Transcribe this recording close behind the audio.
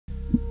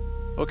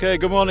Okay,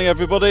 good morning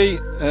everybody.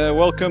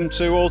 Welcome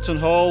to Oulton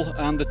Hall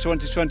and the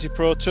 2020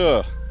 Pro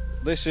Tour.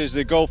 This is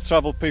the Golf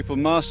Travel People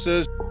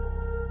Masters.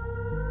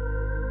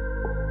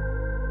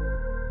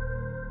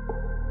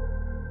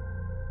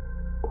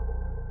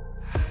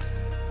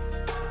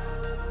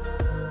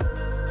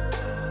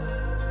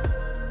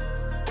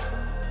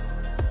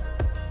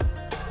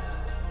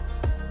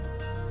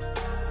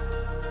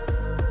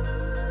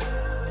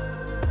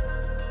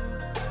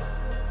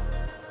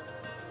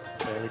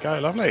 There we go,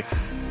 lovely.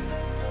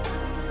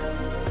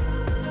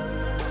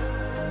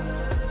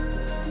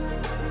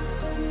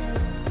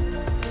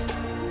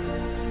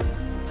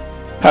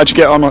 How'd you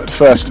get on at the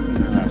first?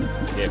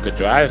 Yeah, good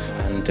drive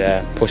and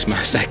pushed my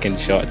second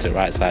shot to the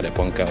right side of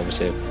bunker.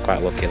 Obviously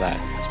quite lucky that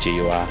it's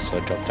GUR, so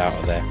I dropped out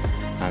of there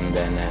and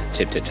then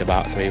chipped it to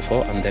about 3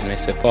 foot and then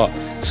missed the putt.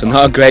 So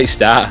not a great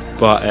start,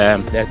 but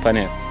there's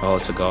plenty of hole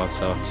to go,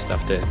 so just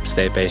have to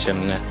stay patient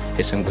and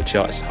hit some good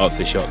shots.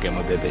 Hopefully short game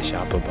will be a bit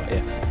sharper, but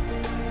yeah.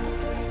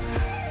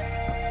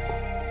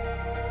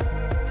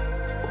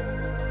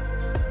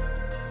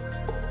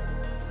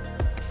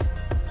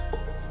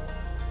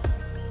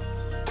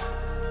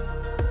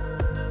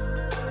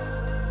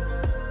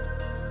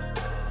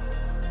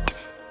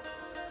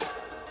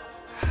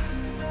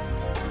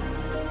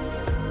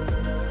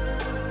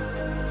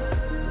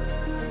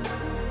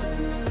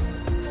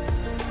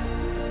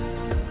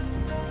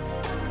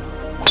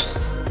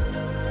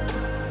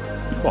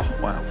 Oh,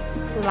 wow.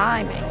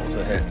 Blimey. That was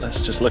a hit.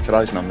 Let's just look at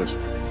those numbers.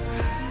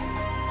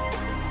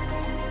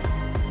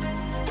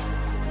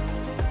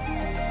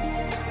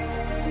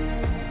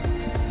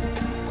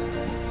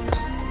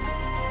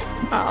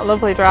 Oh,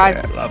 lovely drive.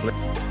 Yeah, lovely.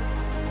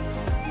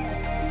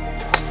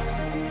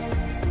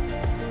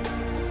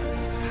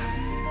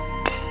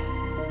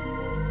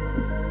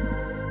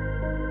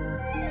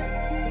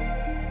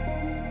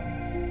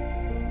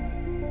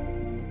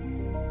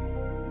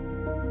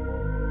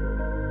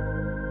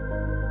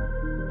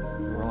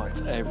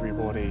 Right,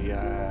 everybody,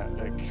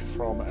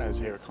 from us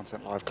here at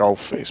Content Live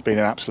Golf, it's been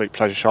an absolute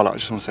pleasure. Charlotte, I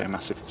just want to say a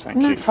massive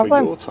thank you for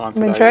your time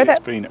today. Enjoyed it. It's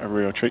been a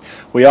real treat.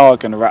 We are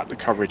going to wrap the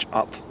coverage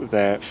up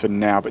there for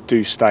now, but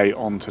do stay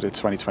on to the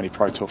 2020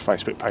 Pro Tour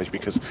Facebook page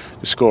because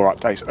the score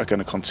updates are going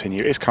to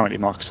continue. It's currently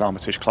Marcus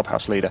Armitage,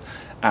 clubhouse leader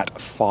at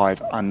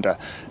 5 under.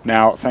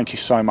 Now, thank you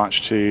so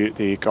much to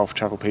the Golf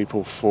Travel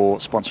People for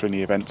sponsoring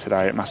the event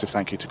today. A massive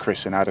thank you to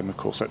Chris and Adam, of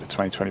course, at the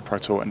 2020 Pro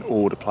Tour, and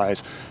all the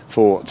players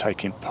for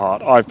taking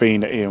part. I've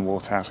been Ian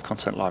Waterhouse at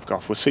Content Live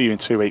Golf. We'll see you in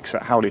 2 weeks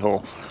at Howley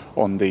Hall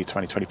on the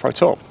 2020 Pro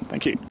Tour.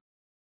 Thank you.